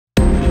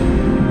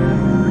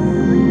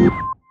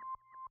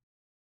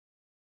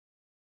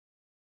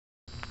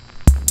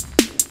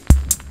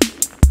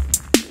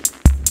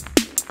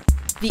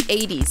The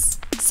 80s,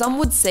 some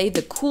would say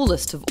the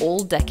coolest of all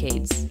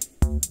decades.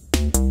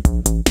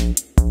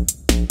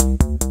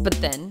 But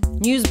then,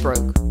 news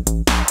broke.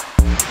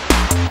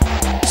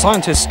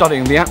 Scientists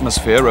studying the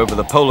atmosphere over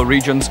the polar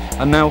regions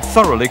are now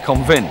thoroughly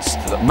convinced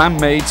that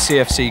man-made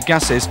CFC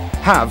gases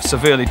have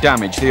severely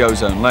damaged the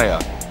ozone layer.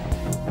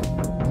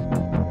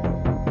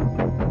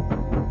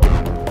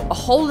 A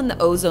hole in the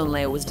ozone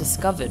layer was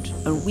discovered,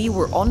 and we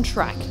were on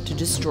track to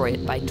destroy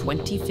it by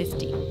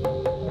 2050.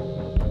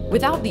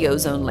 Without the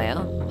ozone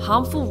layer,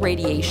 harmful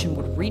radiation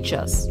would reach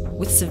us,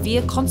 with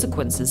severe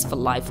consequences for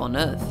life on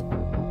Earth.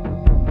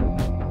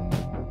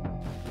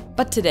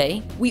 But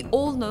today, we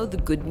all know the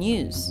good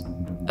news.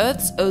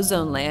 Earth's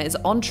ozone layer is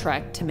on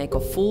track to make a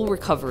full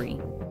recovery.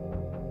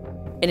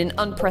 In an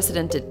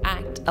unprecedented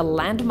act, a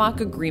landmark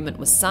agreement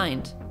was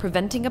signed,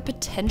 preventing a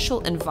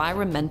potential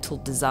environmental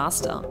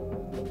disaster.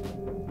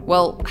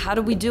 Well, how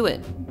do we do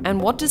it?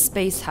 And what does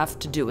space have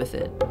to do with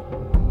it?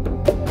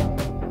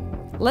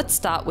 Let's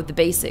start with the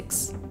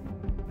basics.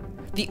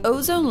 The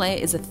ozone layer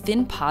is a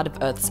thin part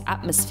of Earth's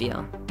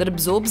atmosphere that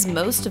absorbs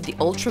most of the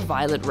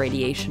ultraviolet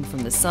radiation from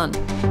the sun.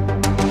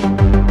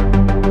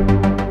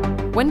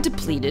 When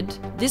depleted,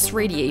 this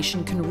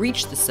radiation can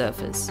reach the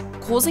surface,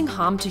 causing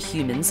harm to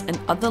humans and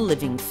other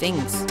living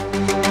things.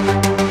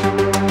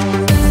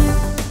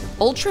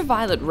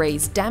 Ultraviolet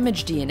rays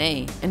damage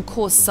DNA and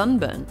cause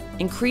sunburn,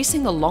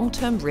 increasing the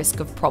long-term risk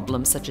of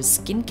problems such as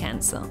skin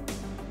cancer.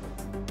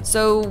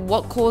 So,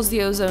 what caused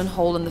the ozone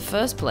hole in the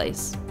first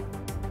place?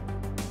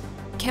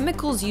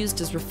 Chemicals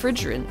used as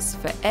refrigerants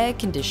for air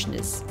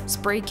conditioners,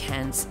 spray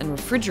cans, and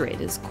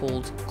refrigerators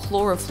called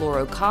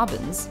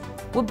chlorofluorocarbons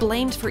were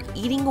blamed for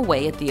eating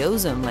away at the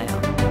ozone layer.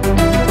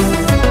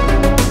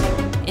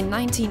 In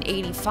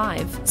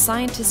 1985,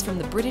 scientists from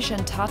the British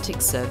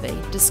Antarctic Survey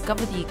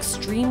discovered the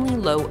extremely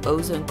low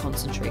ozone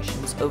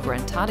concentrations over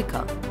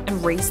Antarctica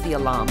and raised the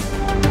alarm.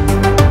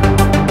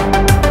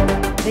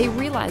 They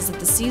realized that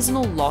the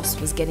seasonal loss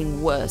was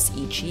getting worse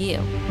each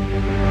year.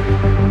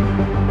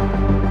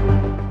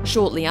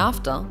 Shortly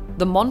after,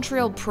 the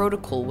Montreal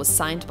Protocol was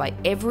signed by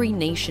every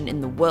nation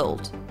in the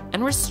world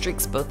and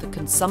restricts both the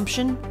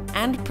consumption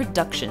and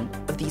production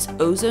of these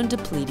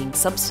ozone-depleting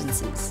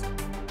substances,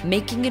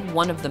 making it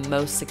one of the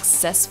most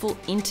successful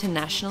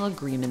international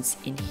agreements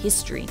in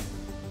history.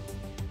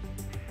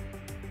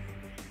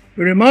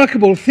 The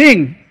remarkable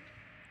thing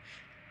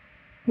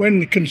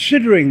when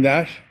considering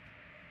that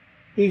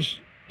is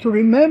to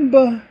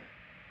remember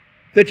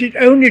that it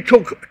only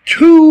took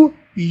 2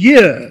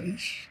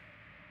 years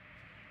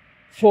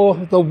for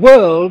the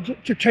world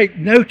to take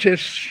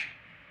notice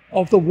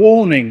of the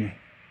warning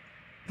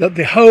that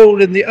the hole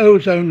in the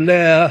ozone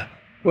layer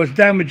was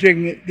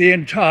damaging the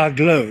entire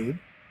globe,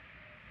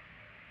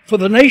 for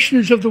the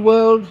nations of the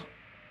world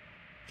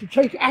to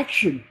take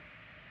action.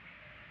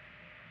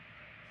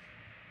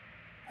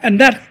 And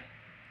that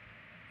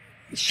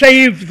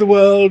saved the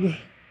world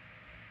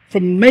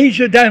from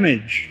major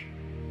damage.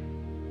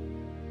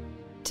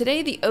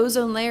 Today, the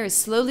ozone layer is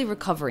slowly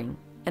recovering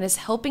and is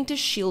helping to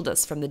shield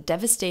us from the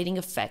devastating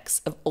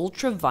effects of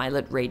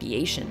ultraviolet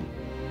radiation.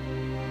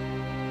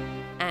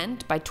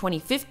 And by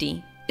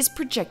 2050, is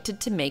projected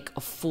to make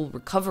a full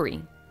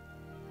recovery.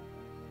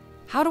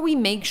 How do we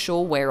make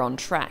sure we're on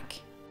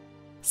track?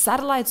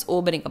 Satellites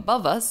orbiting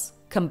above us,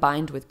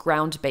 combined with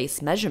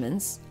ground-based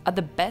measurements, are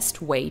the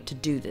best way to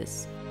do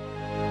this.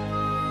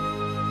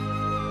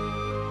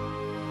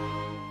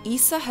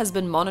 ESA has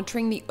been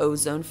monitoring the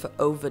ozone for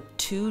over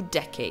 2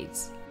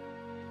 decades.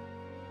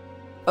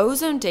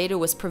 Ozone data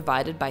was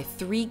provided by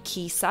 3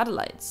 key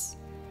satellites: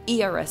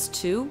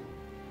 ERS-2,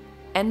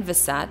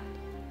 Envisat,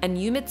 and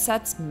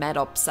EUMETSAT's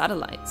MEDOP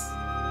satellites.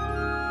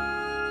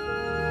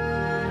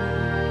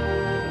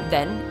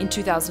 Then, in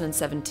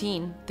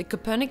 2017, the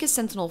Copernicus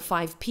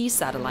Sentinel-5P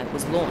satellite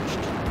was launched.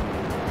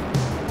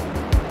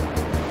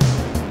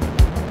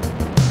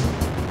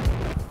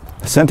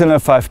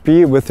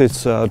 Sentinel-5P, with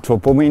its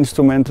tropomi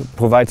instrument,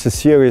 provides a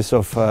series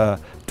of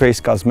trace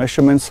gas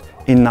measurements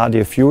in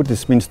nadir few.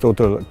 This means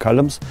total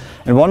columns,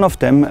 and one of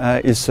them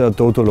is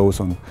total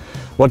ozone.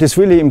 What is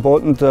really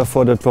important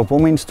for the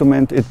tropomi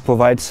instrument, it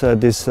provides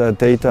this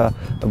data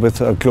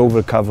with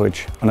global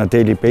coverage on a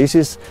daily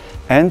basis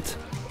and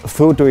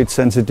through to its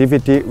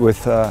sensitivity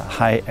with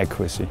high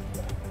accuracy.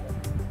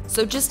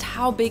 So just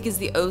how big is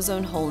the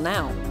ozone hole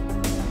now?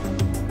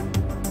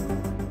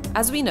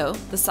 As we know,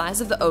 the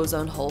size of the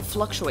ozone hole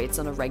fluctuates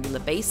on a regular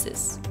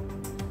basis.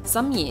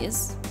 Some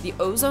years, the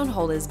ozone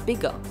hole is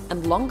bigger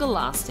and longer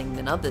lasting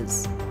than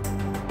others.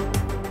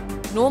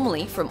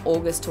 Normally, from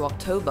August to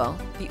October,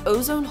 the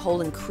ozone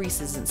hole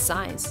increases in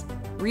size,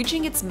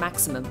 reaching its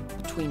maximum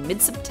between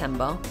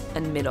mid-September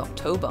and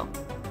mid-October.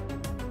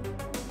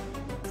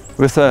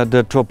 With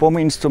the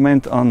tropomi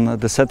instrument on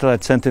the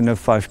satellite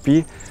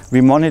Sentinel-5P,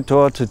 we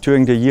monitored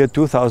during the year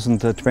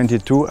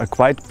 2022 a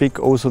quite big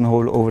ozone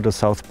hole over the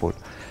South Pole.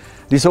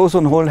 This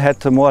ozone hole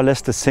had more or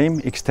less the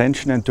same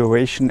extension and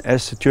duration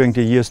as during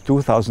the years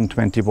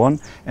 2021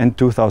 and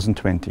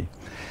 2020.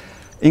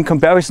 In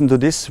comparison to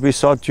this, we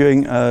saw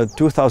during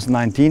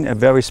 2019 a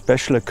very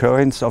special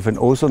occurrence of an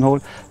ozone hole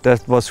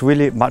that was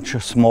really much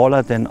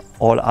smaller than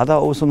all other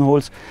ozone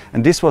holes,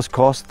 and this was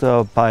caused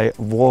by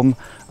warm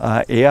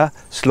air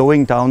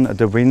slowing down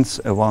the winds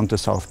around the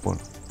South Pole.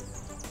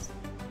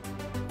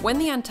 When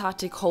the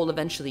Antarctic hole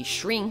eventually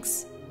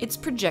shrinks, it's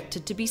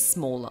projected to be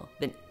smaller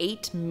than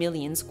 8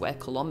 million square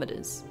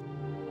kilometers.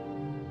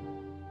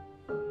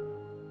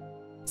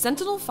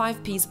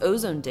 Sentinel-5P's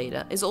ozone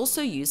data is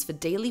also used for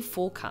daily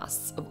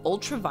forecasts of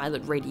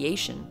ultraviolet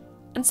radiation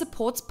and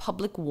supports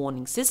public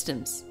warning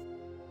systems.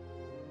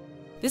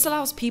 This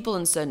allows people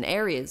in certain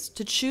areas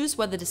to choose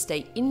whether to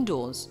stay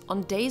indoors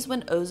on days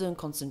when ozone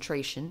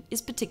concentration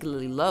is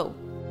particularly low.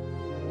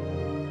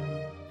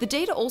 The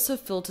data also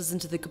filters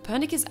into the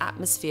Copernicus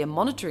Atmosphere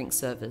Monitoring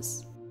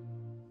Service.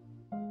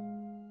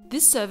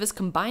 This service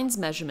combines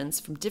measurements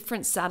from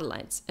different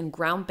satellites and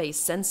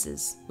ground-based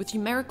sensors with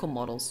numerical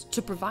models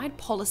to provide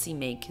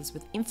policymakers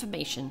with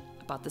information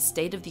about the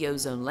state of the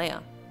ozone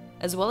layer,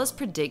 as well as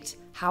predict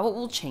how it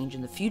will change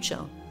in the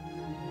future.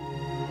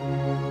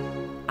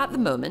 At the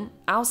moment,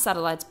 our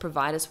satellites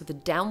provide us with a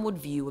downward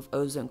view of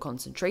ozone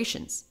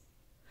concentrations.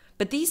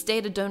 But these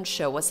data don't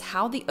show us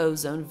how the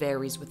ozone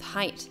varies with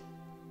height.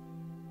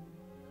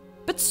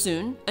 But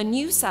soon, a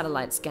new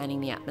satellite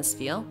scanning the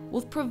atmosphere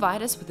will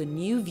provide us with a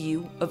new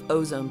view of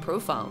ozone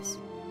profiles.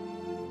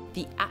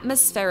 The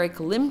Atmospheric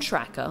Limb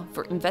Tracker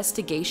for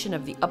investigation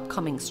of the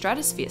upcoming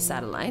Stratosphere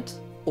satellite,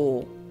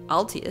 or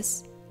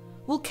ALTIUS,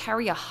 will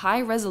carry a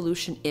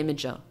high-resolution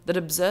imager that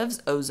observes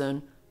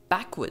ozone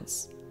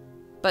backwards.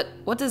 But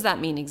what does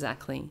that mean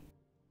exactly?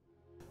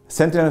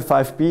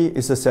 Sentinel-5P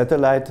is a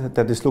satellite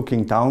that is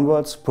looking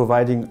downwards,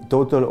 providing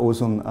total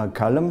ozone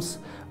columns,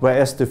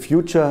 whereas the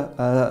future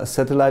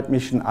satellite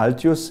mission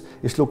ALTIUS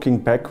is looking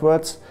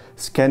backwards,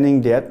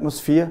 scanning the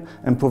atmosphere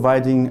and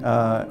providing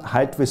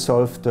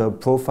height-resolved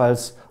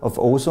profiles of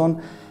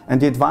ozone. And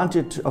the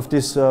advantage of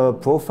these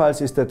profiles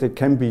is that they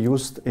can be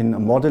used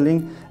in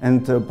modeling,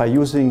 and by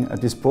using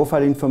this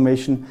profile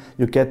information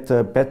you get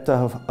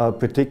better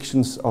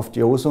predictions of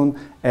the ozone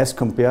as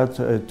compared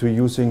to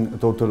using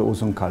total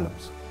ozone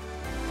columns.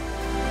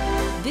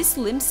 This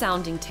limb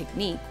sounding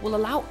technique will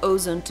allow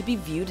ozone to be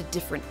viewed at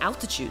different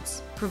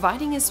altitudes,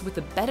 providing us with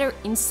a better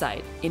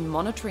insight in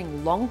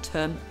monitoring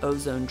long-term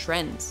ozone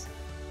trends.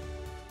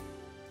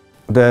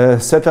 The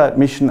satellite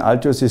mission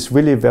ALTIUS is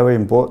really very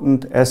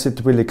important, as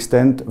it will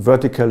extend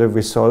vertically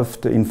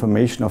resolved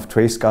information of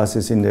trace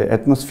gases in the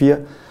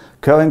atmosphere.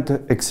 Current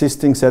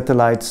existing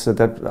satellites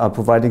that are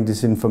providing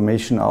this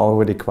information are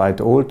already quite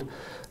old.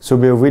 So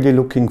we are really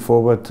looking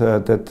forward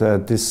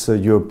that this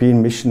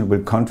European mission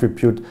will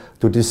contribute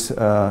to this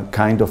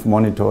kind of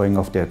monitoring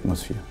of the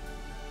atmosphere.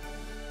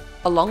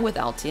 Along with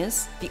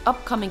ALTIUS, the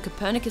upcoming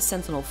Copernicus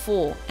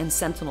Sentinel-4 and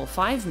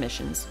Sentinel-5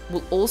 missions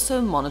will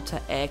also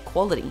monitor air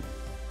quality.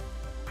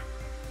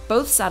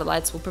 Both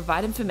satellites will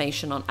provide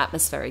information on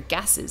atmospheric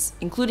gases,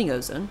 including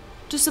ozone,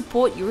 to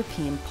support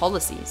European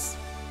policies.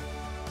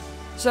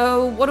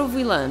 So what have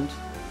we learned?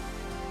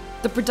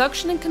 The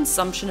production and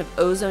consumption of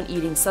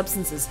ozone-eating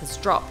substances has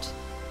dropped,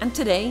 and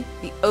today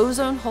the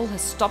ozone hole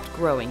has stopped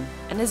growing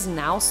and is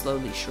now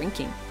slowly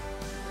shrinking.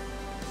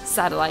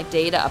 Satellite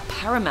data are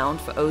paramount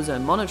for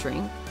ozone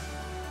monitoring.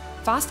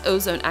 Fast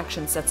ozone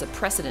action sets a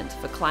precedent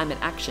for climate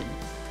action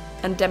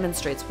and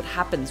demonstrates what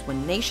happens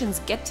when nations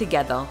get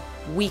together.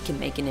 We can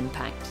make an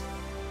impact.